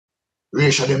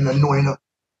Ratio them not knowing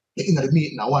in the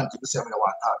meeting I want to say I want to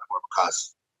talk about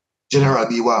because General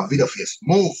B want video face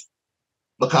move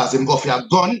because him go for a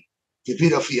gun to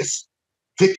video face.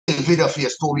 Video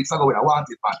face 2 weeks ago when I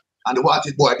wanted man. And the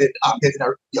wanted boy did I'm getting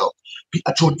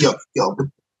a truth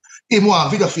him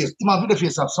want video face. Him want video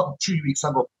face of something 3 weeks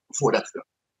ago before that.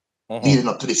 Leading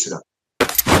up to this.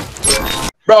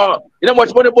 Bro, you know how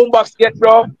much money Boombox get,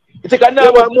 bro? You think I know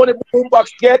how much money Boombox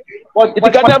get? But you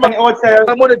think I know how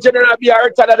much money General B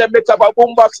hurt that they make up a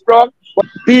Boombox, bro? But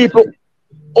people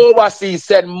overseas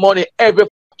send money every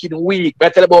fucking week. I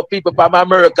tell about people from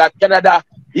America, Canada,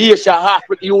 Asia,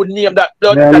 Africa, you name that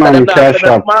blood. Yeah, man, that's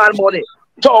man money.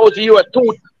 1,000 US,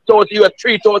 2,000 US,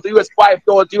 3,000 US,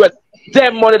 5,000 US.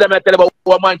 Them money them I tell about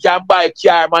what man can buy,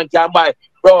 car man can buy.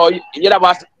 Bro, you have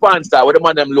a sponsor with the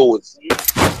man them lose.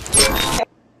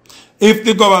 If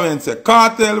the government say,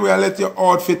 cartel, we are let you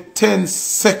out for 10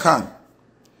 seconds.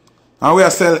 And we are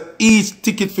sell each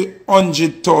ticket for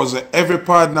 100,000. Every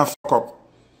partner fuck up.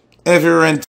 Every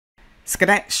rent.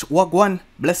 Skadash, wagwan,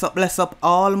 bless up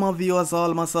all my viewers,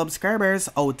 all my subscribers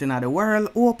out in the world.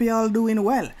 Hope you all doing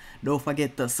well. Don't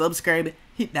forget to subscribe,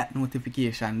 hit that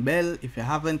notification bell if you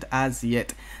haven't as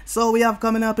yet. So we have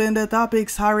coming up in the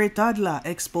topics, Harry Toddler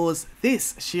exposed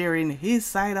this, sharing his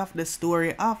side of the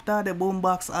story after the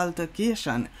Boombox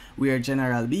altercation where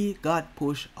General B got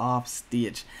pushed off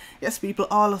stage. Yes, people,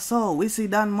 also we see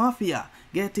Dan Mafia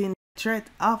getting threat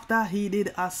after he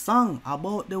did a song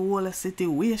about the whole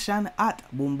situation at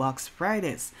Boombox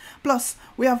Fridays. Plus,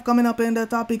 we have coming up in the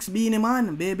topics Beenie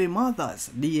Man, baby mothers,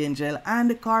 Angel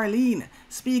and Carlene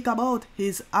speak about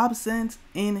his absence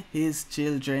in his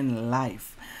children's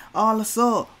life.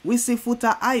 Also, we see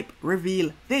Foota Hype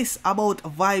reveal this about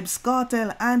Vibes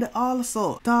Cartel and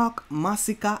also Talk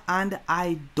Massacre and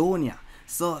Idonia.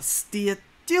 So stay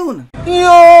tuned.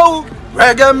 Yo,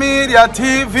 Reggae Media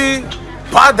TV.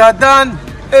 Badder than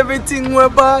everything we're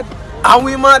bad, and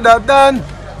we madder than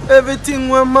everything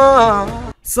we're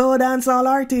mad. So dancehall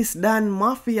artist Dan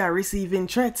Mafia receiving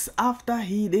threats after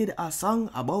he did a song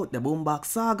about the Boombox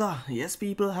saga. Yes,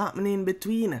 people, happening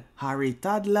between Harry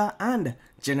Toddler and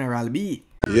General B.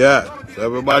 Yeah, so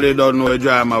everybody don't know the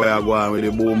drama where I go on with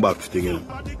the Boombox thing, you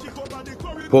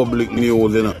know. Public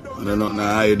news, you know, and they're not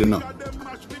hiding, you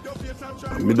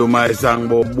know. Me do my song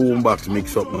about Boombox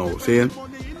mix up now, see?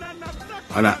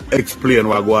 And I explain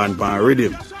what go on pan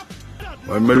rhythm.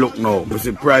 When me look now, I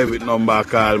see private number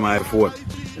call my phone.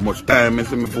 How much time I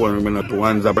see my phone, I not to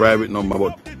answer private number,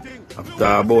 but after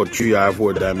about 3 or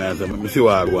 4 times I say, I see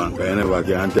what go on, because I never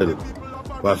can tell it.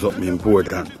 What's something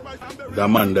important. The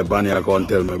man the pan here can't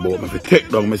tell me about me. If I take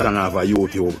down my song off of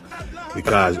YouTube,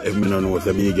 because if me don't know,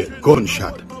 so me get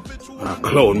gunshot. And I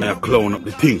clown up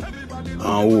the thing.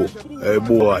 And hey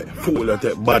boy, fool that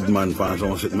take bad man for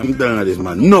some shit. I'm telling you this,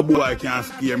 man. No boy can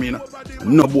scare me, no.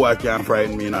 No boy can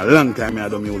frighten me in a long time I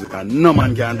do music, and no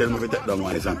man can tell me to take down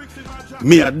my song.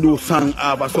 Me I do song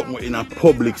over something in a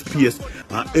public space,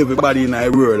 and everybody in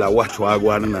the world I watch what I go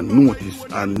on and notice,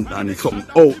 and it's something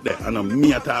out there, and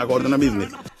me I talk about in the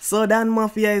business. So Dan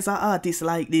Mafia is an artist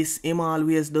like this. Him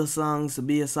always do songs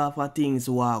based off of things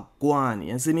what go on.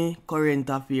 You see me? Current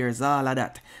affairs, all of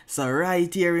that. So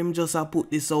right here him just put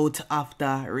this out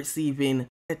after receiving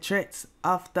threats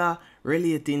after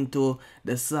relating to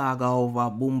the saga over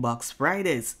Boombox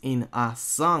Fridays in a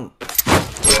song.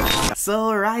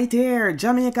 So right here,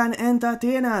 Jamaican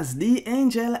entertainers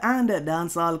Angel and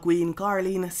dancehall queen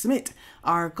Carlene Smith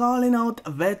are calling out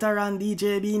veteran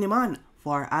DJ Beenie Man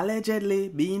for allegedly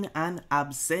being an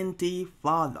absentee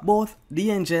father. Both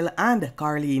Angel and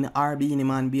Carlene are Beenie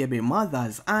Man baby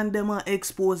mothers, and them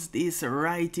expose this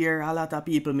right here. A lot of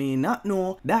people may not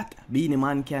know that Beenie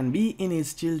Man can be in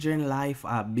his children's life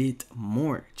a bit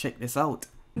more. Check this out.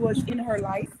 Was in her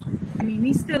life. I mean,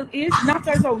 he still is, not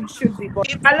as how he should be, but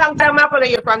a long time I follow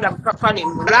you from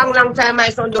him. Long time my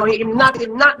son though him not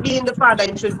being the father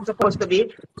he should supposed to be.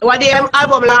 One day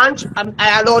album launch,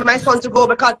 I allowed my son to go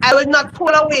because I will not pull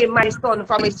away my son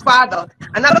from his father.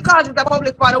 And not because it's a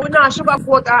public father, we not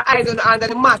sugarcoat or hide under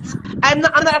the mat. I'm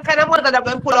not the kind of mother that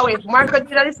will pull away from my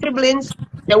the siblings.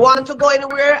 They want to go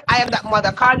anywhere. I am that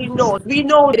mother. Carlene knows. We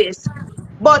know this.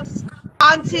 But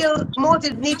until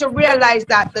mothers need to realize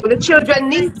that the children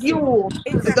need you,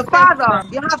 the father.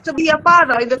 You have to be a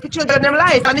father in the children's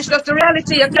life, and it's just the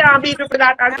reality. You can't be for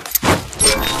that.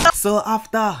 So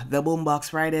after the Boombox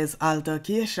Fridays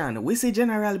altercation, we see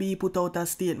General B put out a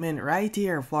statement right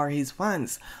here for his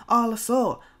fans.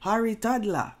 Also, Harry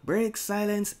Toddler breaks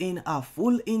silence in a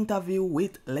full interview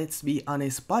with Let's Be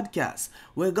Honest podcast.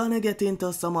 We're gonna get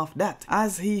into some of that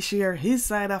as he shares his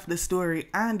side of the story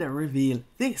and reveal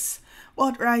this.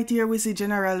 But right here we see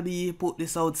General B put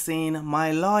this out saying,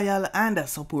 "My loyal and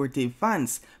supportive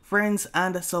fans, friends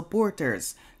and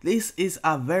supporters, this is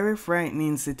a very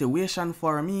frightening situation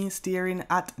for me staring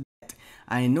at death.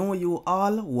 I know you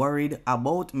all worried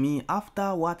about me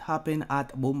after what happened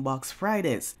at Boombox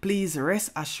Fridays. Please rest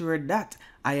assured that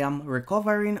I am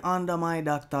recovering under my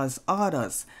doctor's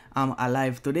orders. I'm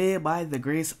alive today by the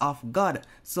grace of God.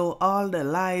 So all the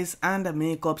lies and the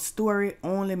makeup story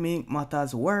only make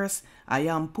matters worse. I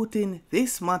am putting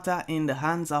this matter in the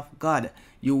hands of God.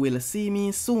 You will see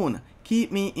me soon.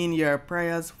 Keep me in your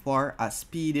prayers for a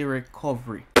speedy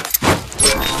recovery."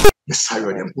 Yes, I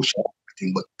heard them push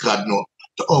everything, but God know.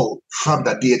 Oh, from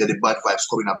the day that the bad vibes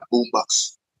coming up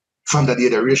Boombox, from the day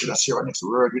the racial share next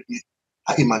word with me,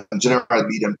 I imagine General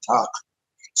B them talk.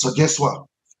 So guess what?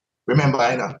 Remember,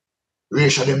 I know,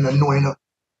 racial them not know, you know,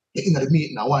 in the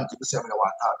meeting I want to say I want to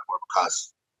talk about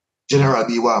because General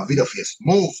B want video face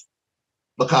move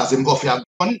because him go for a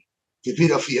gun, the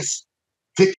video face,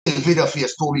 video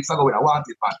face 2 weeks ago when I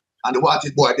wanted man, and the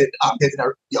wanted boy did I'm getting a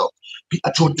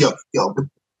I told you,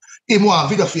 him want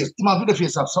video face. Him want video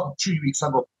face of something 3 weeks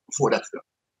ago before that,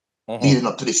 leading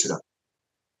up to this, you know.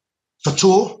 So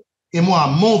true, him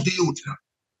want move the youth, you know.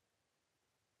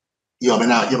 You have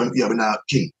been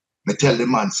king. Me tell the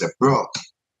man, say, bro,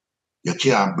 you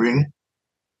can't bring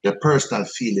your personal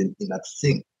feeling in that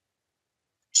thing.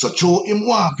 So true, him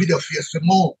want video face to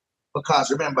move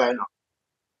because remember, you know,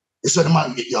 it's when the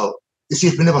man get you see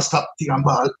if we never stop thing and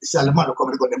ball, it's the man who come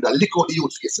and go them that lick out the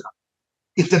youth face, you know.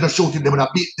 If they're not shooting, they're gonna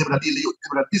beat, they're gonna deal the youth,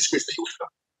 they're gonna disgrace the youth.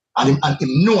 And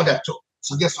him know that too.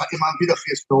 So guess what? Him and video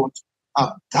face don't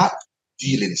have that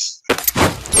dealings.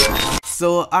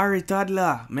 So Harry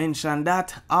Toddler mentioned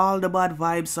that all the bad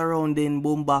vibes surrounding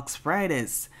Boombox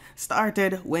Fridays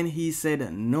started when he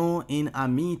said no in a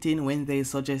meeting when they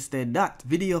suggested that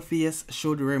Video Face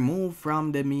should remove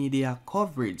from the media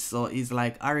coverage. So it's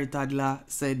like Harry Toddler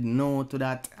said no to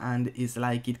that, and it's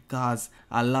like it caused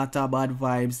a lot of bad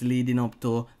vibes leading up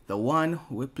to the one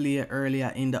we played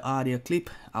earlier in the audio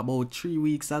clip about 3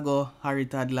 weeks ago. Harry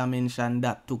Toddler mentioned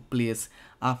that took place.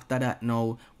 After that,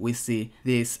 now we see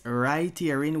this right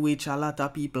here in which a lot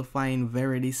of people find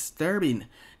very disturbing.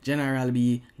 General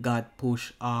B got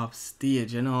pushed off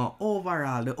stage, you know.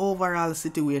 The overall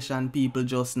situation, people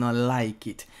just not like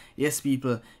it. Yes,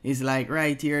 people, it's like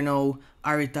right here now,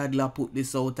 Harry Toddler put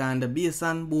this out, and based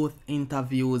on both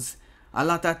interviews, a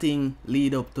lot of things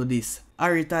lead up to this.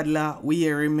 Harry Toddler, we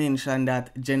hear him mention that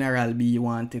General B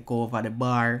want to take over the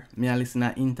bar. Me a listen to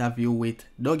an interview with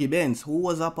Dougie Benz, who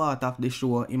was a part of the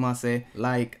show. He must say,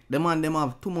 like, the man them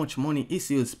have too much money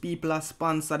issues. People are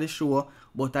sponsor the show,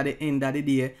 but at the end of the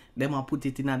day, them a put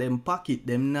it in a them pocket.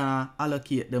 Them nah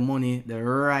allocate the money the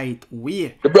right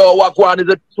way. The bro what one is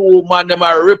the two man them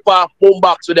a rip off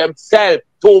Boombox to themselves.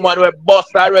 Two man were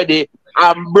bust already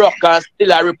and broke and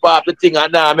still a rip off the thing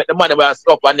and now make the money will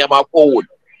stop and them a food.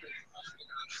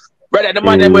 Brother, the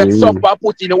man them will suffer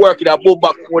put in the work in a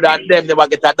Boombox more than them never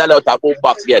get a dollar out of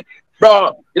Boombox get.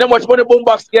 Bro, you know how much money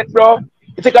Boombox get, bro?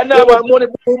 You think I know how much money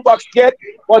Boombox get?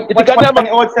 But you think I know how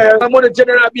much money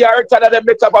General be hurt that them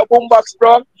make up a Boombox,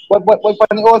 bro? But when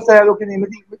the outside looking in,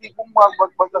 we think Boombox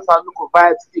but just a look of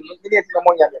vibes still. We get the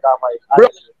money and get bro,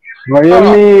 what you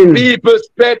mean? People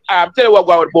spend, I'm telling you what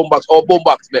going with Boombox, or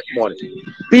Boombox make money.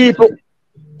 People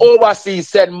overseas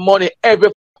send money every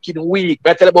week.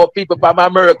 I tell about people from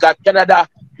America, Canada,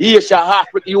 Asia,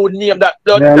 Africa, you name that.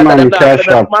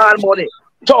 Man money.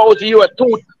 1,000 US,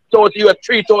 2,000 US,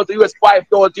 3,000 US,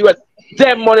 5,000 US.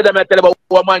 Them money that I tell about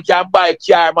what man can buy,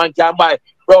 car, man can buy.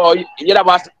 Bro, you have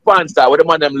a sponsor with the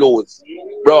man them lose.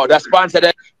 Bro, that sponsor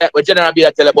that with General B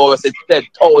I tell about was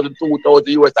 10,000, 2,000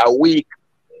 US a week.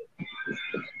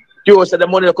 You said the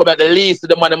money come at the least,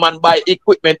 the money man buy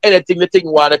equipment, anything the thing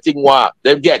want,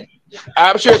 they get.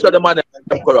 I'm sure it's not the man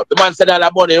that corrupt. The man said all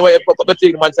that money, when you fuck up the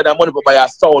thing, the man said that money for buy a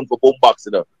sound for Boombox,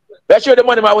 you know. Let's show the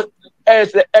money man was I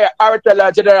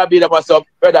tell General B them myself,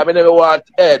 brother, I never want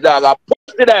dog, I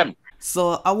push to them.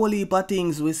 So a whole heap of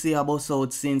things we see about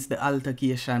South since the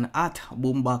altercation at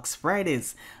Boombox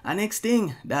Fridays. And next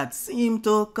thing that seemed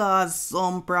to cause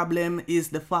some problem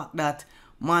is the fact that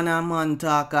man and man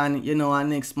talk and you know, and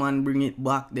next man bring it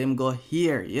back, them go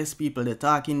here. Yes, people, they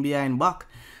talking behind back.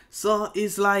 So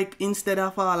it's like instead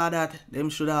of all of that, them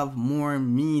should have more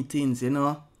meetings, you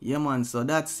know. Yeah, man. So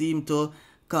that seemed to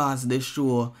cause the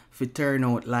show to turn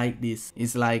out like this.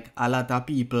 It's like a lot of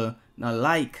people not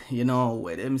like, you know,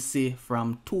 what them say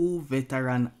from two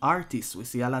veteran artists. We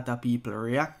see a lot of people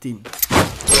reacting.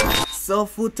 So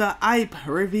Foota Hype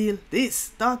reveal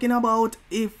this, talking about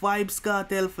if Vybz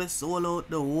Kartel for sold out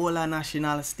the whole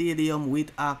national stadium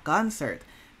with a concert.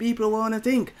 People wanna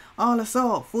think.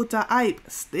 Also, Foota Hype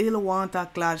still want a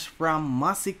clash from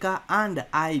Massacre and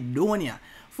Idonia.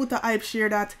 Foota Hype share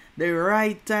that the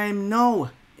right time now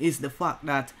is the fact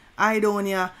that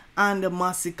Idonia and the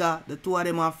Massacre, the two of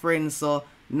them are friends, so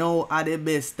now are the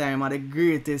best time, are the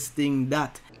greatest thing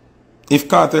that. If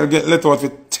Cartel get let out for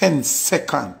 10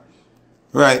 seconds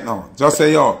right now, just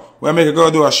say, yo, we make a go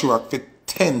do a show for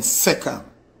 10 seconds.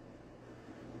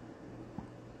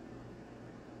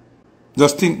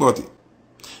 Just think about it.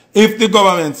 If the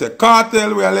government say,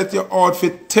 Cartel, we let you out for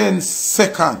 10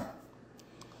 seconds,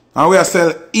 and we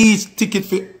sell each ticket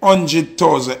for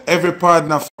 100,000, every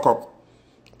partner fuck up,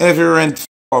 every rent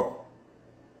fuck up,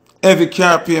 every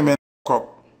car payment fuck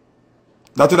up,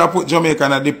 that would have put Jamaica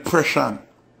in a depression.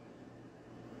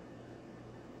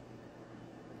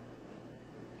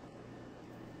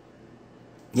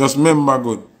 Just remember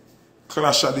good.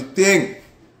 Clash of the thing.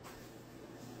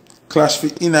 Clash for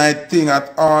inner thing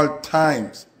at all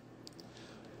times.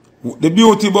 The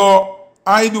beauty about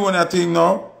I doing a thing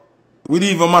now, with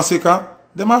even Massacre,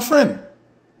 them my friend.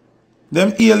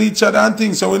 Them heal each other and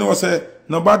things, so we know say,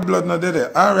 no bad blood, no dead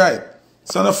there. Alright.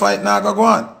 So no fight now go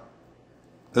on.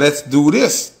 Let's do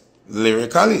this.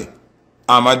 Lyrically.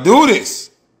 I'ma do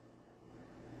this.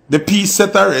 The piece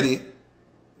set already.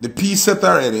 The piece set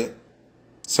already.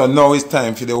 So now it's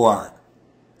time for the war.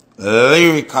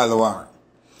 Lyrical war.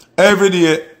 Every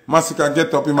day, Massacre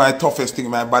get up in my toughest thing,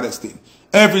 my baddest thing.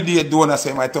 Every day, Donna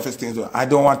say my toughest thing. I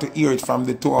don't want to hear it from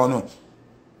the two or no.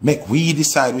 Make we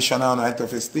decide which one are my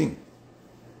toughest thing.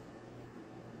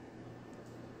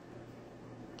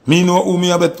 Me know who me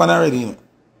a bet pan already, you know.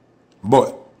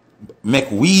 But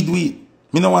make we do it.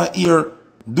 Me no want to hear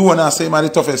Donna say my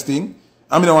toughest thing.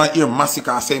 And me no want to hear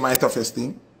Massacre say my toughest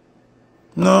thing.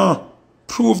 No.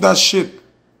 Prove that shit.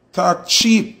 Talk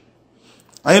cheap.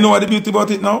 And you know what the beauty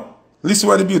about it now? Listen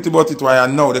what the beauty about it why I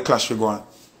know the clash will go on.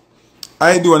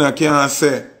 I do and I can't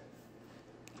say,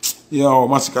 yo,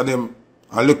 Massacre them,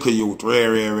 I look at you,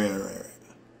 rare.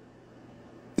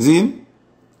 See?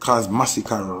 Because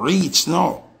Massacre reach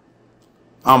now.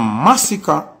 And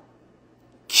Massacre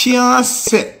can't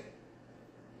say,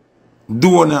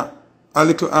 Donna, a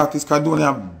little artist, because Donna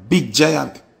a big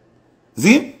giant.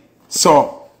 See?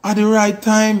 So, at the right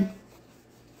time,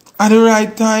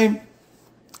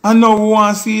 I know we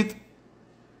want to see it.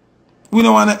 We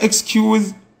don't want to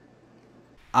excuse.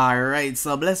 Alright,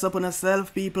 so bless up on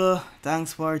yourself, people.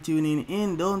 Thanks for tuning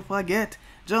in. Don't forget,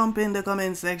 jump in the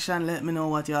comment section. Let me know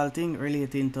what y'all think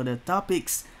relating to the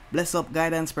topics. Bless up,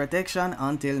 guidance, protection.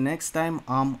 Until next time,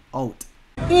 I'm out.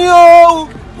 Yo,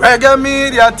 Reggae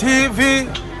Media TV,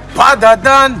 badder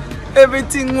than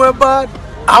everything we're bad,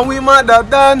 and we madder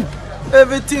than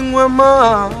everything we're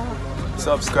mad.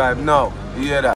 Subscribe now, you hear that?